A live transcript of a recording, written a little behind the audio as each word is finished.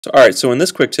Alright, so in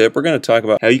this quick tip, we're going to talk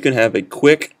about how you can have a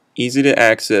quick, easy to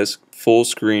access full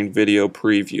screen video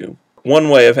preview. One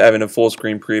way of having a full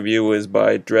screen preview is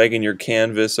by dragging your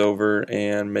canvas over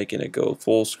and making it go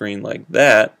full screen like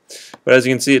that. But as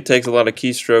you can see, it takes a lot of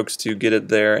keystrokes to get it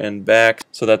there and back,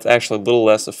 so that's actually a little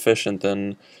less efficient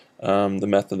than the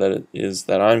method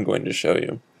that I'm going to show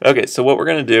you. Okay, so what we're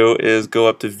going to do is go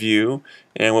up to View,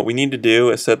 and what we need to do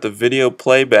is set the video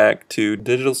playback to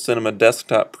Digital Cinema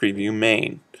Desktop Preview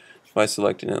Main by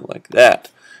selecting it like that.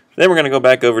 Then we're going to go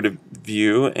back over to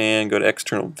View and go to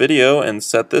External Video and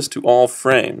set this to all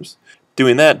frames.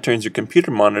 Doing that turns your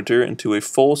computer monitor into a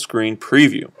full screen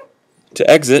preview. To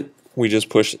exit, we just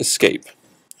push Escape.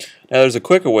 Now there's a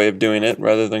quicker way of doing it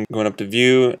rather than going up to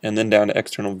View and then down to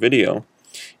External Video.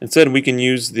 Instead, we can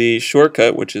use the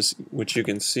shortcut, which you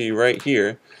can see right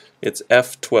here. It's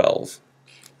F12.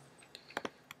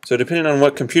 So depending on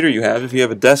what computer you have, if you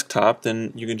have a desktop,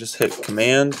 then you can just hit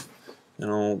Command, and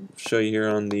I'll show you here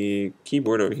on the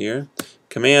keyboard over here,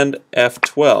 Command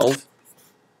F12.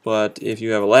 But if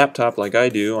you have a laptop like I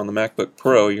do on the MacBook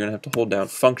Pro, you're going to have to hold down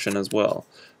Function as well.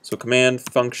 So Command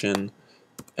Function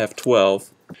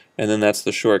F12, and then that's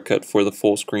the shortcut for the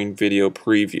full screen video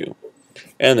preview.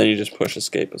 And then you just push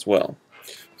Escape as well.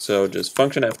 So just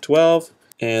Function F12,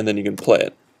 and then you can play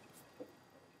it.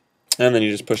 And then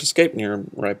you just push Escape and you're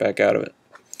right back out of it.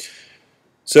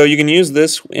 So you can use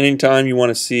this anytime you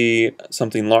want to see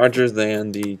something larger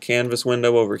than the canvas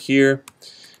window over here.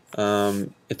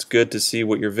 It's good to see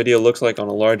what your video looks like on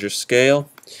a larger scale,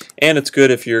 and it's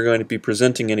good if you're going to be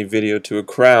presenting any video to a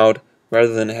crowd.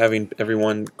 Rather than having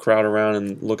everyone crowd around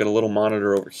and look at a little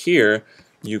monitor over here,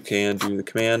 you can do the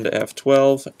Command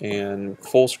F12 and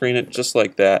full screen it just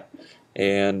like that,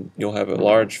 and you'll have a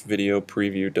large video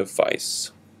preview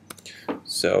device.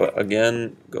 So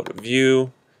again, go to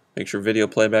View, make sure video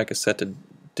playback is set to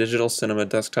Digital Cinema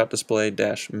Desktop Display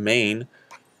 -Main,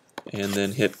 and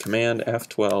then hit Command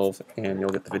F12 and you'll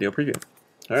get the video preview.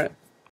 Alright.